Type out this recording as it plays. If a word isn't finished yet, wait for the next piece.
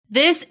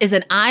This is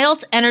an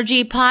IELTS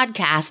Energy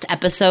Podcast,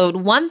 episode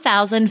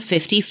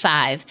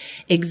 1055,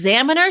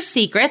 Examiner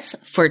Secrets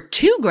for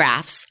 2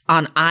 Graphs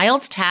on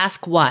IELTS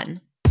Task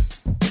 1.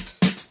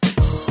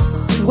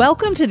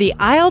 Welcome to the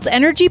IELTS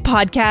Energy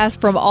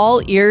Podcast from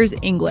All Ears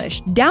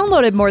English,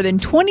 downloaded more than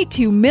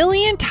 22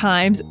 million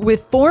times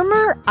with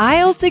former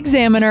IELTS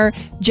examiner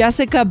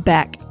Jessica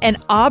Beck and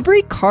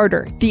Aubrey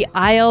Carter, the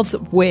IELTS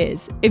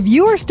whiz. If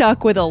you are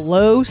stuck with a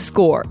low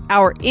score,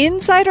 our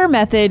Insider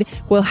Method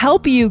will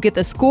help you get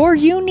the score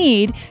you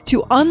need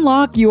to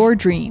unlock your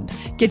dreams.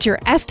 Get your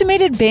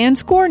estimated band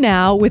score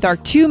now with our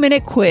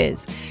 2-minute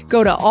quiz.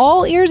 Go to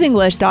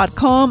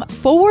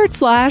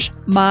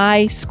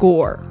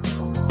allearsenglish.com/myscore.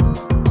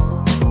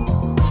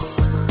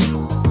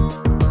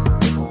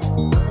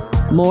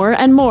 More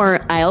and more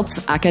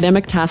IELTS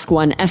Academic Task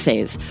 1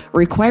 essays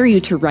require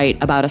you to write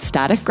about a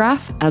static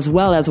graph as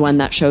well as one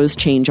that shows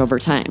change over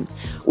time.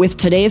 With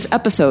today's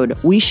episode,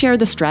 we share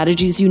the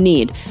strategies you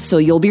need so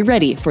you'll be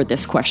ready for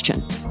this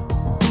question.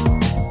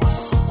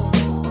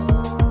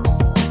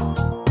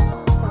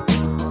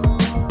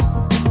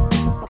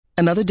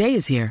 Another day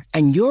is here,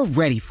 and you're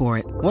ready for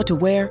it. What to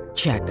wear?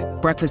 Check.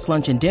 Breakfast,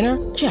 lunch, and dinner?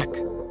 Check.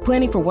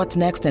 Planning for what's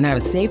next and how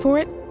to save for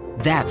it?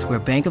 That's where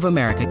Bank of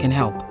America can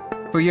help.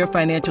 For your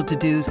financial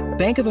to-dos,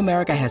 Bank of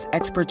America has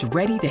experts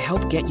ready to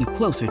help get you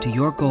closer to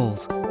your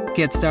goals.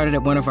 Get started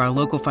at one of our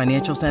local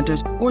financial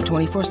centers or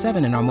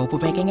 24/7 in our mobile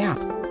banking app.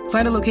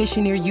 Find a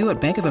location near you at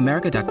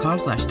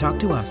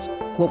bankofamerica.com/talktous.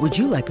 What would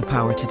you like the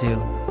power to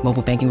do?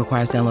 Mobile banking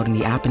requires downloading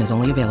the app and is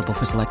only available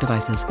for select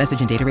devices.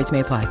 Message and data rates may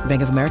apply.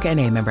 Bank of America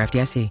N.A., member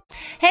FDIC.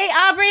 Hey,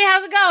 Aubrey,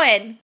 how's it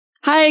going?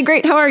 Hi,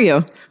 great. How are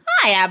you?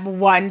 I am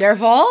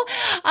wonderful.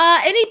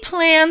 Any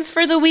plans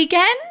for the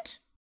weekend?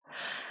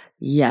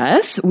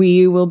 Yes,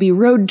 we will be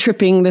road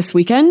tripping this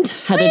weekend,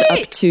 headed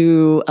Sweet. up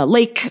to a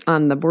lake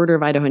on the border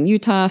of Idaho and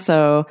Utah.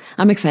 So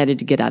I'm excited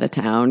to get out of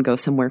town, go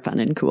somewhere fun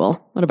and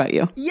cool. What about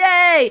you?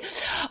 Yay!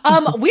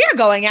 We are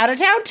going out of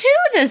town too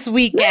this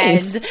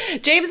weekend. Nice.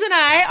 James and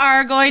I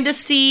are going to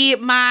see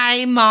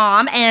my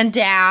mom and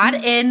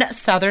dad in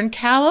Southern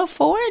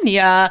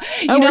California.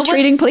 Oh, we're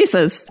trading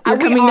places. You're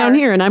we coming are. down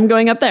here and I'm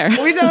going up there.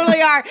 We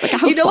totally are. Like a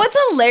house You know swap. what's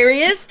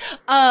hilarious?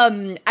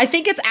 I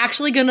think it's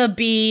actually going to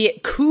be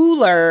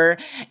cooler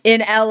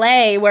in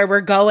LA where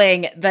we're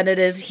going than it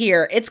is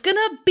here. It's going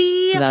to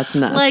be That's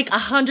nuts. like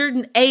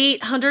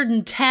 108,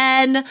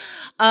 110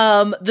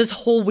 this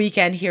whole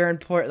weekend here in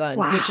Portland,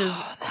 which is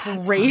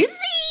crazy.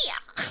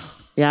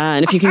 Yeah,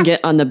 and if you can get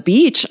on the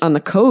beach, on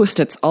the coast,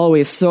 it's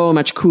always so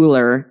much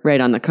cooler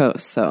right on the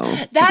coast. So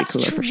That's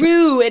cooler true. for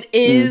sure. It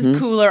is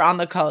cooler on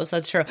the coast.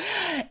 That's true.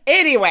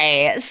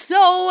 Anyway,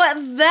 so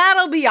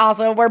that'll be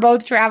awesome. We're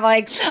both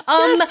traveling.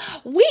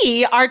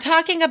 We are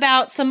talking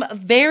about some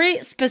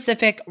very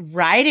specific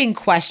writing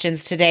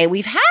questions today.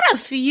 We've had a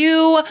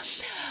few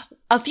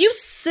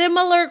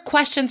similar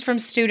questions from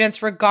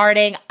students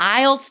regarding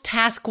IELTS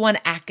Task 1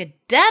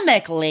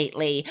 academic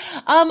lately.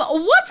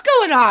 What's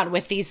going on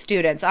with these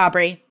students,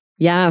 Aubrey?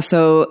 Yeah,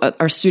 so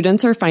our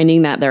students are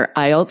finding that their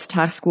IELTS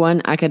Task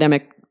 1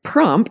 academic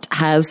prompt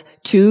has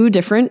 2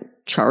 different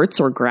charts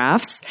or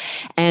graphs,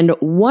 and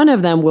one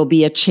of them will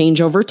be a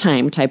change over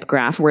time type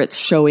graph where it's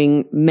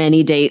showing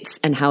many dates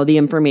and how the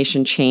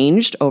information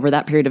changed over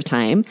that period of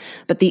time.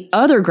 But the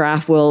other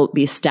graph will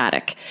be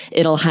static.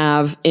 It'll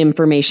have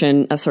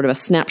information, a sort of a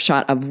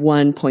snapshot of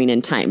one point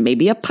in time,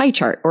 maybe a pie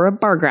chart or a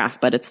bar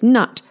graph, but it's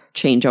not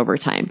change over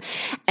time.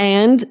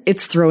 And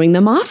it's throwing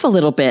them off a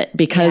little bit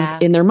because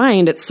in their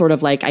mind, it's sort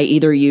of like I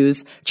either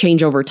use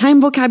change over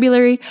time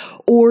vocabulary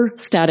or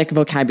static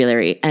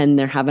vocabulary, and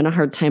they're having a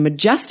hard time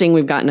adjusting.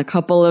 We've gotten a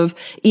couple of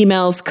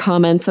emails,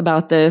 comments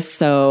about this.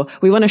 So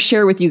we want to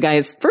share with you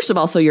guys, first of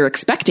all, so you're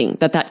expecting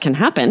that can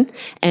happen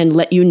and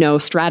let you know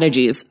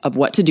strategies of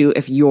what to do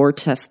if your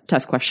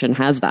test question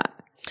has that.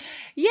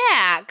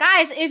 Yeah,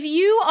 guys, if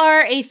you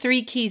are a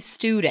 3 Keys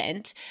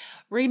student,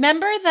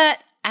 remember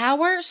that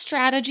our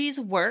strategies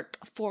work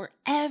for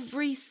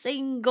every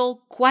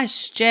single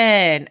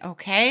question,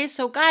 okay?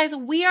 So guys,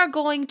 we are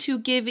going to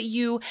give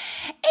you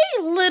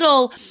a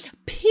little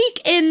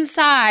peek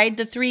inside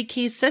the 3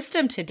 Keys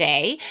system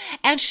today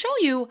and show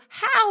you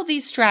how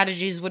these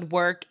strategies would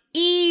work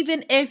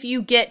even if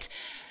you get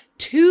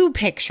 2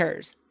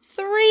 pictures,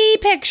 3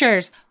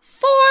 pictures,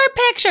 4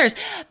 pictures.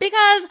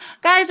 Because,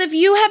 guys, if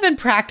you have been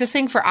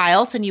practicing for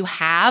IELTS and you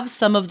have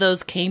some of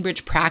those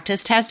Cambridge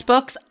practice test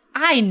books,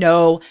 I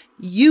know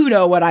you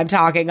know what I'm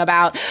talking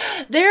about.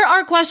 There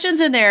are questions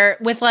in there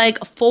with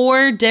like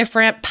 4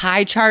 different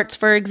pie charts,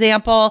 for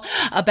example,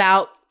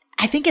 about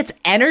I think it's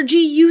energy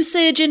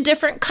usage in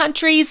different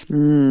countries,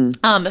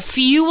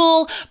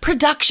 fuel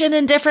production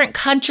in different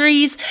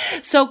countries.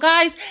 So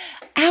guys,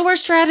 our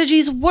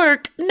strategies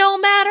work no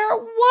matter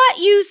what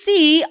you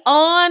see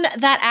on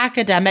that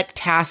academic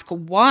task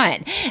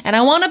 1. And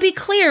I want to be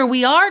clear,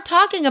 we are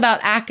talking about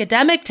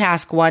academic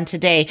task 1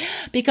 today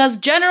because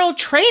general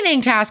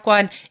training task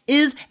 1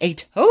 is a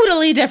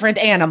totally different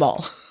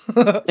animal.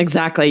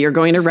 Exactly. You're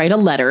going to write a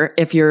letter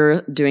if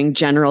you're doing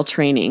general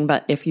training.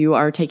 But if you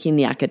are taking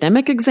the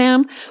academic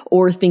exam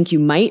or think you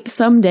might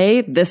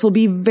someday, this will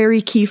be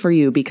very key for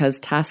you because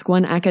Task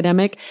 1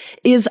 academic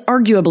is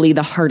arguably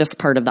the hardest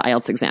part of the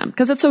IELTS exam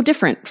because it's so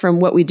different from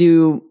what we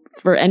do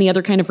for any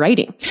other kind of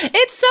writing.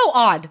 It's so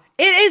odd.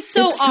 It is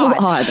so it's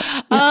odd. So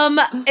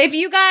odd. If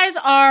you guys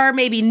are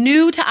maybe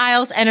new to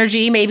IELTS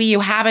Energy, maybe you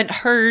haven't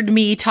heard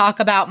me talk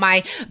about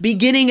my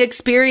beginning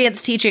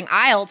experience teaching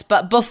IELTS,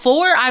 but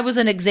before I was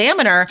an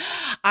examiner,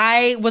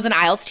 I was an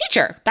IELTS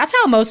teacher. That's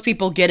how most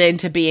people get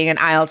into being an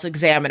IELTS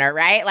examiner,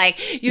 right?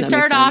 Like you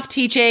start off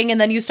teaching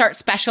and then you start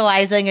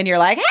specializing and you're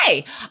like,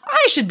 hey,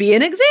 I should be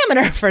an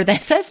examiner for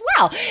this as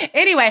well.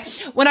 Anyway,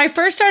 when I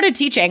first started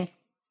teaching,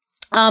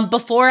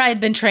 before I had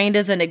been trained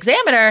as an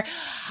examiner,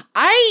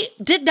 I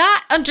did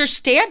not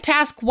understand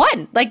Task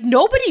 1. Like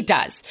nobody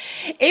does.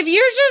 If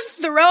you're just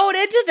thrown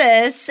into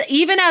this,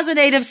 even as a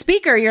native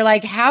speaker, you're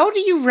like, how do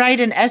you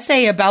write an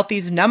essay about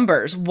these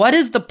numbers? What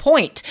is the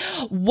point?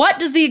 What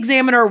does the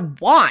examiner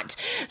want?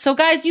 So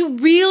guys, you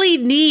really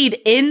need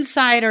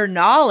insider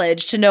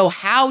knowledge to know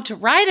how to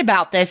write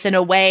about this in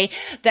a way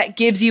that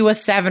gives you a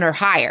 7 or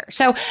higher.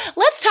 So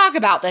let's talk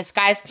about this,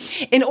 guys.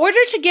 In order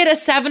to get a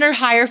 7 or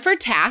higher for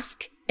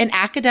task, in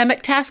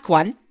academic Task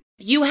 1,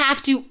 you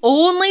have to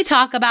only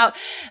talk about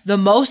the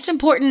most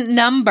important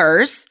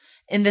numbers,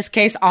 in this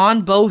case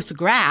on both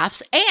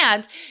graphs,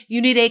 and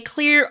you need a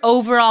clear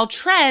overall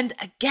trend,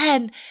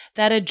 again,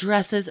 that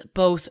addresses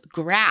both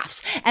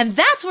graphs. And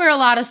that's where a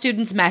lot of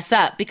students mess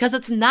up because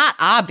it's not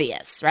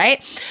obvious,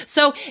 right?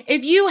 So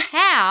if you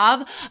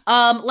have,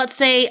 let's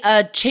say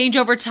a change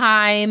over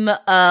time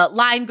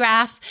line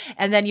graph,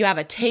 and then you have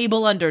a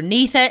table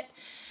underneath it,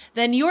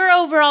 then your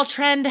overall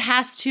trend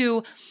has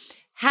to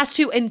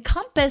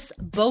encompass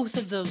both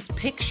of those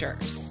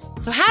pictures.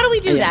 So how do we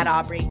do that,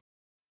 Aubrey?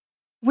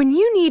 When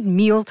you need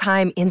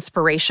mealtime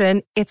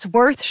inspiration, it's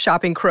worth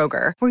shopping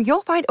Kroger, where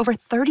you'll find over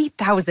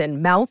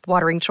 30,000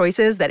 mouth-watering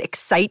choices that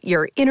excite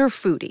your inner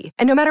foodie.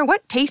 And no matter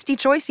what tasty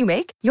choice you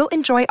make, you'll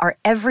enjoy our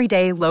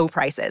everyday low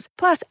prices,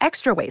 plus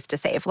extra ways to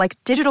save, like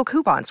digital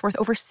coupons worth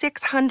over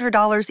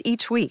 $600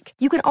 each week.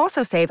 You can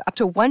also save up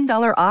to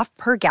 $1 off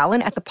per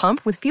gallon at the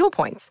pump with fuel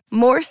points.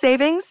 More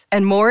savings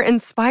and more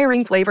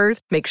inspiring flavors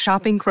make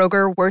shopping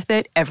Kroger worth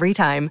it every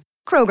time.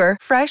 Kroger,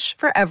 fresh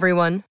for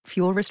everyone.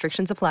 Fuel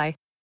restrictions apply.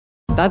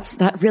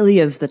 That really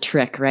is the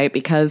trick, right?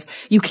 Because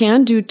you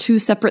can do 2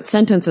 separate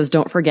sentences.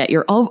 Don't forget,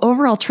 your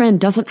overall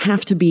trend doesn't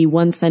have to be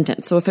one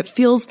sentence. So if it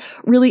feels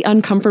really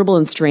uncomfortable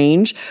and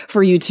strange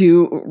for you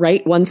to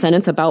write one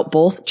sentence about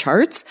both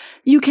charts,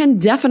 you can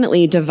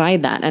definitely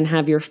divide that and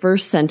have your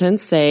first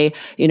sentence say,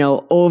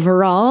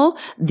 overall,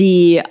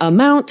 the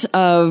amount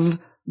of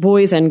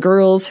boys and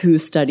girls who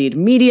studied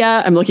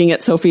media. I'm looking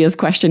at Sophia's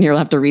question here. We'll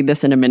have to read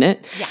this in a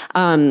minute.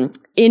 Yeah.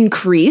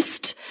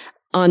 Increased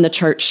on the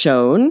chart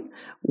shown.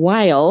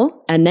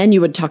 While, and then you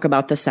would talk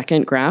about the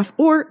second graph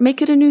or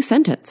make it a new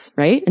sentence,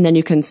 right? And then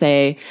you can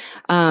say,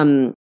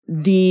 so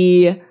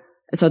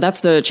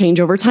that's the change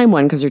over time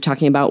one because you're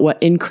talking about what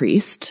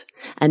increased.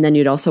 And then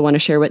you'd also want to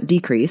share what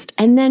decreased.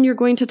 And then you're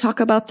going to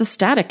talk about the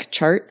static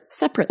chart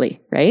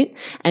separately, right?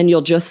 And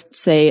you'll just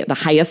say the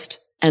highest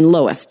and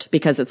lowest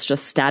because it's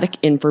just static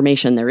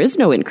information. There is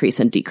no increase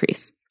and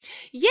decrease.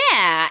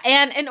 Yeah.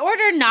 And in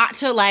order not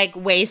to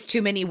waste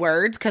too many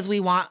words, because we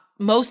want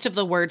most of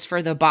the words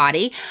for the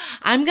body,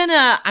 I'm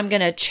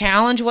gonna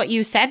challenge what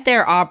you said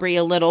there, Aubrey,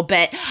 a little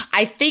bit.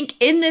 I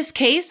think in this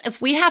case,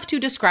 if we have to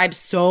describe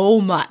so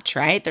much,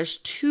 right? There's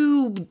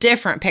 2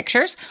 different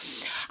pictures.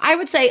 I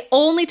would say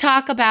only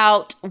talk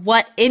about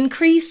what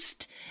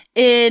increased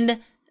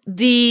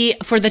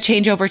for the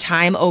change over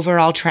time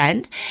overall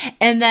trend.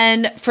 And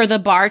then for the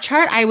bar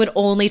chart, I would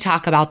only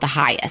talk about the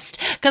highest.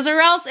 Because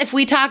or else if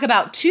we talk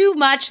about too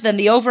much, then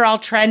the overall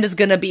trend is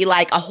going to be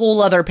like a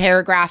whole other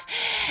paragraph.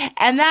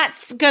 And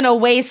that's going to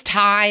waste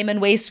time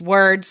and waste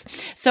words.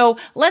 So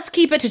let's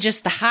keep it to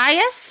just the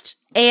highest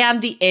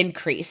and the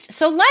increased.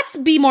 So let's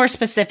be more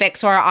specific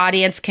so our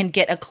audience can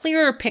get a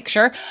clearer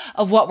picture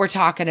of what we're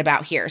talking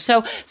about here.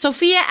 So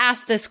Sophia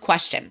asked this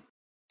question.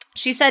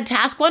 She said,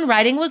 Task 1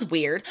 writing was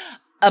weird.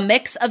 A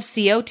mix of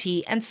COT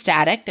and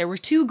static. There were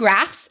 2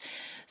 graphs.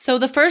 So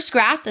the first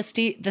graph,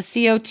 the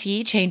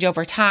COT change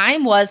over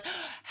time, was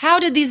how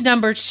did these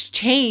numbers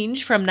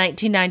change from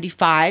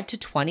 1995 to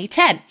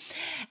 2010?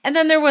 And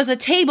then there was a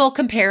table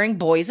comparing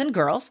boys and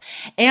girls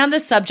and the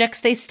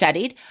subjects they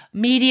studied: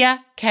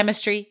 media,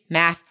 chemistry,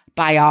 math,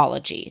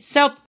 biology.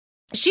 So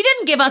she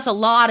didn't give us a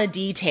lot of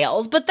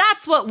details, but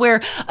that's what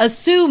we're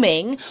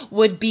assuming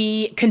would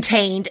be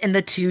contained in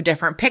the 2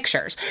 different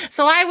pictures.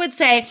 So I would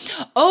say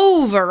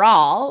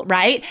overall,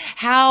 right?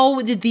 How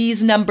did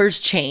these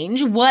numbers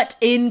change? What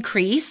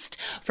increased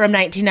from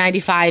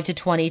 1995 to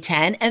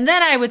 2010? And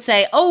then I would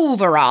say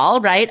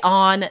overall, right,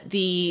 on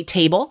the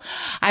table,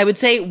 I would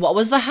say what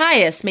was the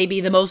highest?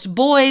 Maybe the most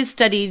boys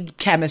studied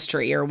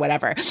chemistry or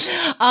whatever.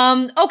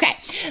 Okay,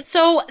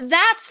 so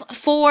that's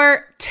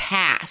for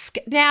task.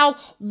 Now,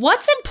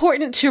 what's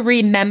important to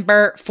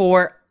remember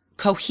for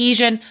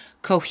cohesion,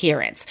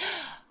 coherence?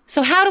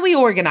 So how do we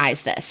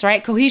organize this,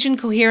 right? Cohesion,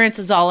 coherence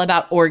is all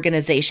about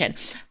organization.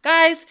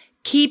 Guys,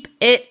 keep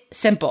it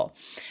simple.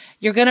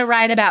 You're going to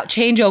write about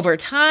change over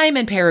time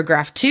in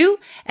paragraph 2,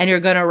 and you're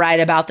going to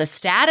write about the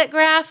static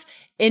graph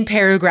in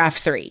paragraph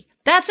 3.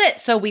 That's it.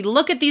 So we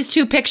look at these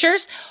two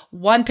pictures.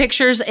 One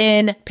picture's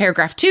in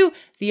paragraph 2,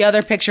 the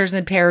other picture's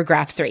in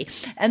paragraph 3.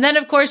 And then,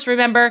 of course,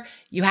 remember,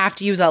 you have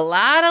to use a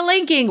lot of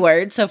linking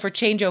words. So for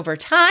change over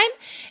time,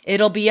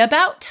 it'll be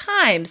about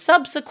time,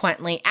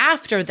 subsequently,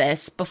 after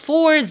this,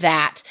 before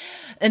that.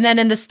 And then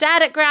in the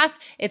static graph,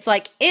 it's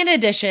like in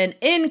addition,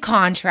 in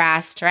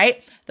contrast,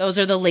 right? Those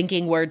are the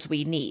linking words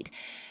we need.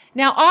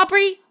 Now,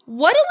 Aubrey,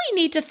 what do we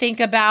need to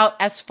think about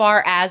as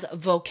far as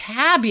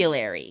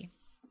vocabulary?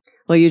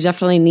 Well, you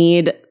definitely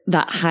need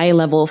that high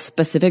level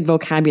specific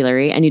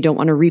vocabulary, and you don't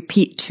want to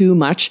repeat too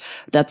much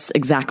that's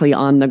exactly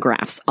on the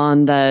graphs,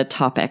 on the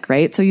topic,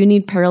 right? So you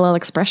need parallel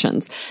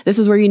expressions. This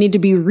is where you need to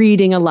be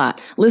reading a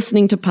lot,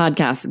 listening to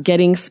podcasts,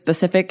 getting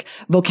specific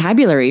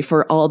vocabulary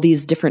for all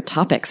these different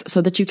topics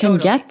so that you can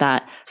get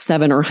that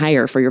 7 or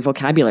higher for your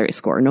vocabulary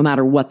score, no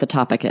matter what the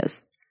topic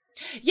is.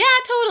 Yeah,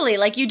 totally.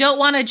 Like you don't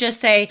want to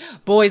just say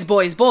boys,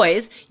 boys,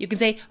 boys. You can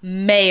say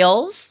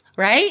males,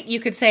 right? You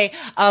could say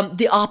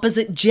the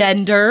opposite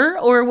gender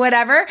or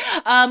whatever.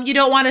 You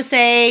don't want to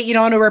say, you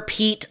don't want to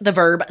repeat the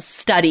verb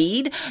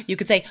studied. You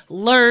could say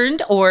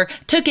learned or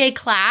took a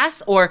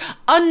class or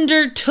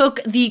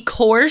undertook the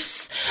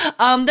course.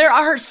 There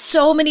are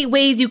so many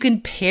ways you can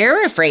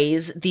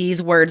paraphrase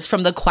these words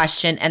from the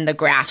question and the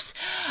graphs.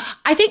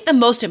 I think the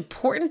most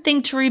important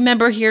thing to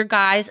remember here,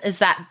 guys, is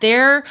that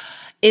there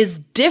is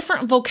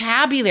different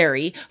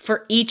vocabulary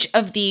for each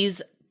of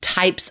these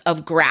types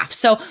of graphs.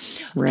 So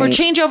for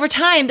change over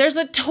time, there's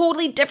a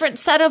totally different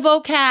set of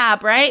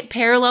vocab, right?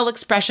 Parallel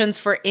expressions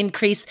for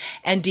increase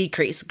and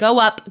decrease. Go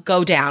up,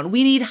 go down.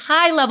 We need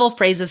high level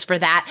phrases for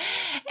that.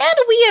 And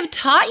we have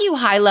taught you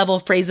high level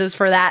phrases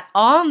for that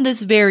on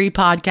this very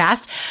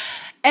podcast.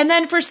 And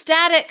then for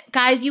static,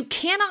 guys, you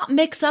cannot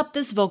mix up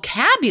this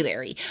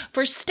vocabulary.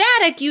 For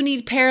static, you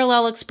need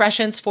parallel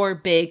expressions for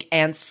big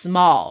and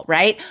small,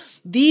 right?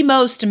 The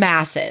most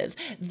massive,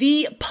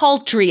 the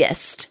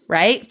paltriest,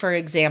 right? For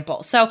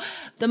example. So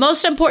the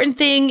most important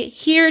thing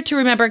here to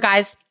remember,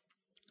 guys,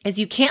 is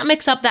you can't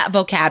mix up that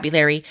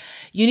vocabulary.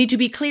 You need to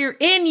be clear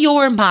in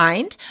your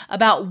mind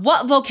about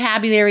what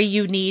vocabulary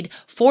you need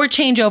for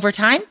change over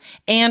time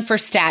and for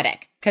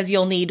static, because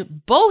you'll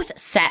need both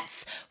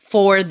sets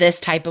for this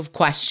type of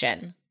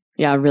question.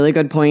 Yeah, really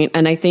good point.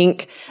 And I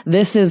think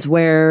this is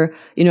where,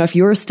 if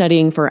you're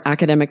studying for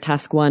academic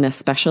task 1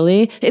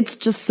 especially, it's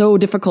just so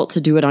difficult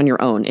to do it on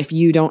your own. If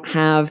you don't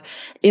have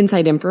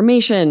inside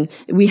information,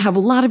 we have a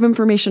lot of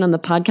information on the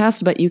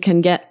podcast, but you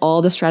can get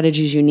all the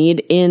strategies you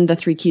need in the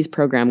 3 Keys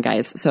program,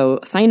 guys.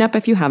 So sign up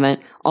if you haven't,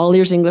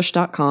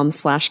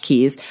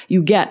 allearsenglish.com/keys.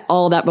 You get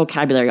all that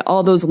vocabulary,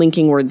 all those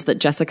linking words that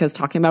Jessica's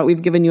talking about.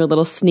 We've given you a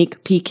little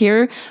sneak peek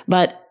here,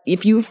 but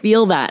if you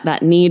feel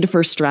that need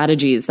for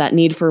strategies, that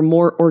need for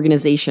more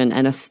organization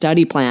and a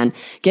study plan,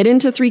 get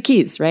into 3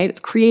 Keys, right?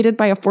 It's created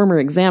by a former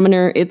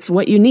examiner. It's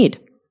what you need.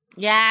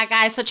 Yeah,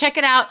 guys. So check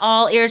it out,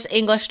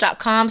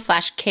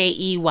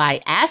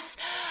 allearsenglish.com/KEYS.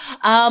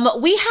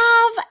 We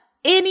have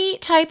any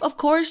type of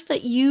course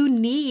that you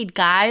need,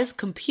 guys.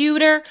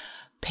 Computer,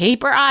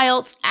 paper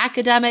IELTS,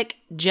 academic,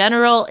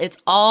 general, it's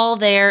all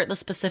there. The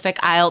specific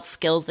IELTS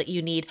skills that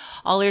you need,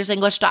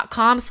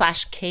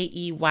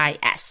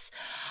 allearsenglish.com/KEYS.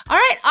 All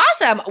right,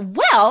 awesome.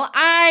 Well,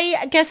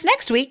 I guess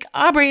next week,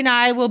 Aubrey and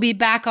I will be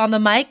back on the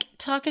mic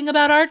talking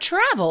about our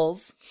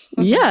travels.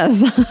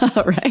 Yes.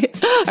 All right.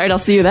 All right, I'll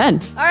see you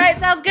then. All right,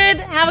 sounds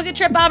good. Have a good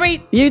trip,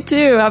 Aubrey. You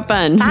too. Have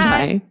fun. Bye.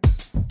 Bye.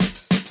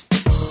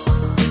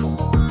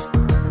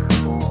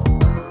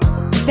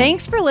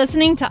 Thanks for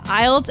listening to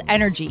IELTS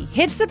Energy.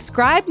 Hit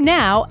subscribe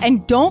now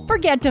and don't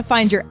forget to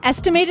find your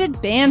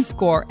estimated band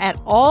score at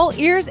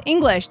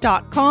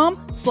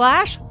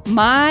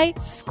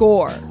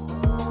allearsenglish.com/myscore.